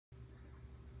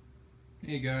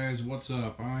Hey guys, what's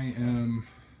up? I am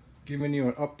giving you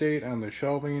an update on the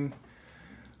shelving.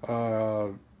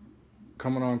 Coming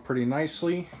on pretty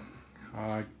nicely.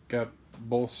 I got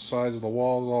both sides of the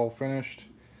walls all finished.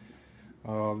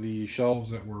 The shelves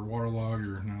that were waterlogged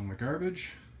are now in the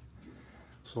garbage.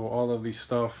 So all of the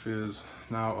stuff is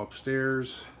now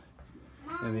upstairs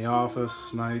in the office,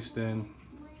 nice and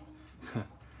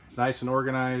nice and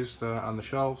organized on the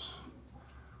shelves.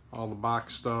 All the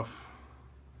box stuff.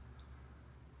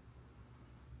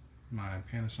 My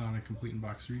Panasonic Complete in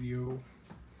Box 3DO.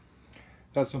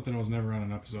 That's something that was never on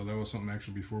an episode. That was something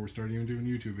actually before we started even doing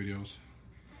YouTube videos.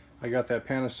 I got that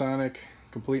Panasonic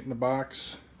Complete in the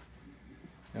Box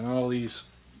and all these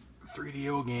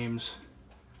 3DO games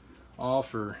all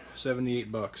for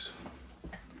 78 bucks.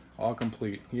 All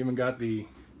complete. You even got the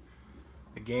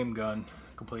game gun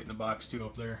complete in the box too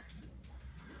up there.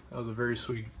 That was a very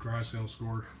sweet garage sale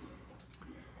score.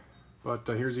 But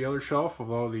here's the other shelf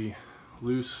of all the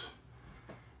loose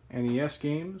NES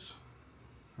games.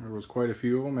 There was quite a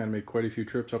few of them. I made quite a few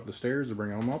trips up the stairs to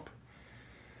bring them up.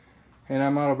 And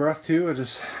I'm out of breath too. I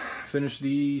just finished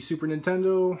the Super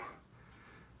Nintendo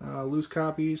loose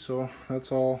copies, so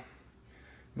that's all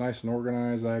nice and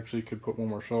organized. I actually could put one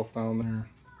more shelf down there,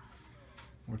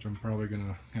 which I'm probably going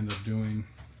to end up doing,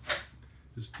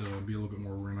 just to be a little bit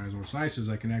more organized. What's nice is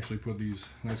I can actually put these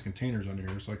nice containers under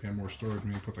here so I can have more storage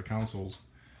when you put the consoles.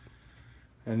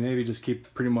 And maybe just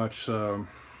keep pretty much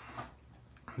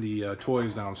the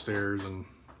toys downstairs and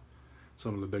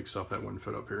some of the big stuff that wouldn't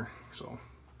fit up here. So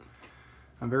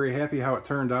I'm very happy how it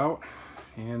turned out,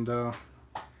 and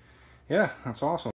yeah, that's awesome.